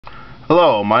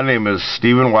Hello, my name is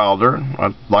Stephen Wilder.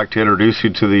 I'd like to introduce you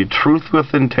to the Truth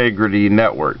with Integrity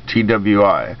Network,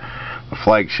 TWI. The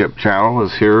flagship channel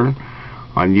is here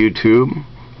on YouTube.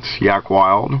 It's Yak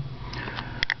Wild.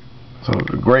 So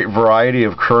a great variety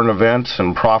of current events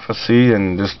and prophecy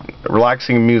and just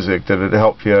relaxing music that would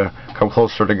help you come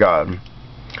closer to God.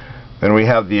 Then we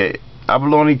have the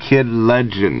Abalone Kid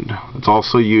Legend. It's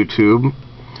also YouTube.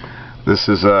 This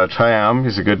is Chaim.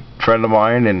 He's a good friend of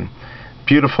mine and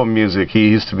beautiful music. He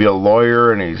used to be a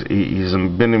lawyer and he's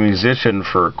been a musician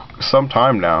for some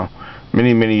time now.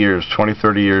 Many years,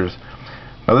 20-30 years.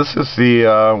 Now this is the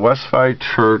Westside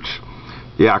Church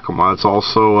Yakima. It's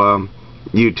also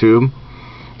YouTube.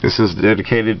 This is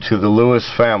dedicated to the Lewis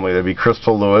family. That'd be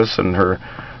Crystal Lewis and her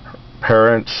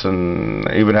parents,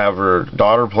 and even have her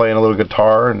daughter playing a little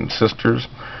guitar and sisters.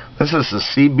 This is the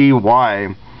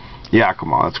CBY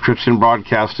Yakima. It's Christian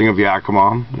Broadcasting of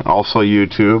Yakima, also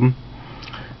YouTube.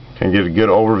 Can get a good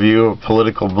overview of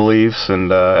political beliefs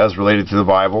and as related to the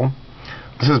Bible.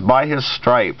 This is By His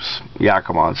Stripes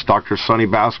Yakima. It's Dr. Sonny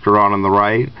Basker on the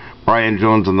right, Brian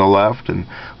Jones on the left, and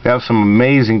we have some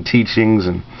amazing teachings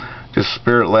and just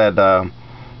spirit-led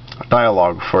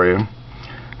dialogue for you.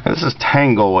 And this is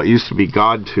Tangle, what used to be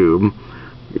GodTube.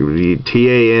 It would be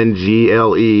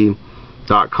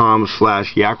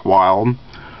tangle.com/yakwild,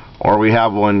 or we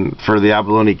have one for the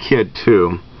Abalone Kid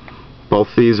too.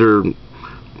 Both these are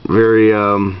very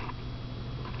kind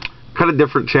of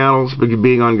different channels,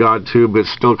 being on GodTube, but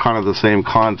still kind of the same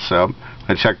concept.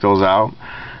 I check those out.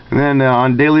 And then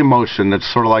on Daily Motion, that's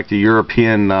sort of like the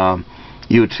European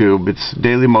YouTube. It's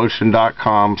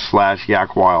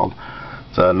dailymotion.com/yakwild.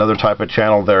 It's another type of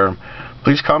channel there.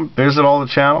 Please come visit all the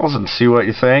channels and see what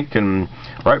you think, and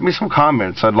write me some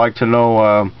comments. I'd like to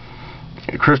know,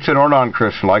 Christian or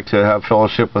non-Christian, like to have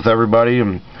fellowship with everybody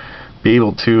and be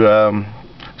able to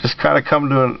just kind of come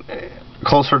to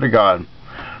closer to God.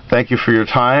 Thank you for your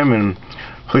time, and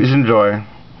please enjoy.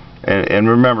 And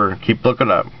remember, keep looking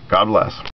up. God bless.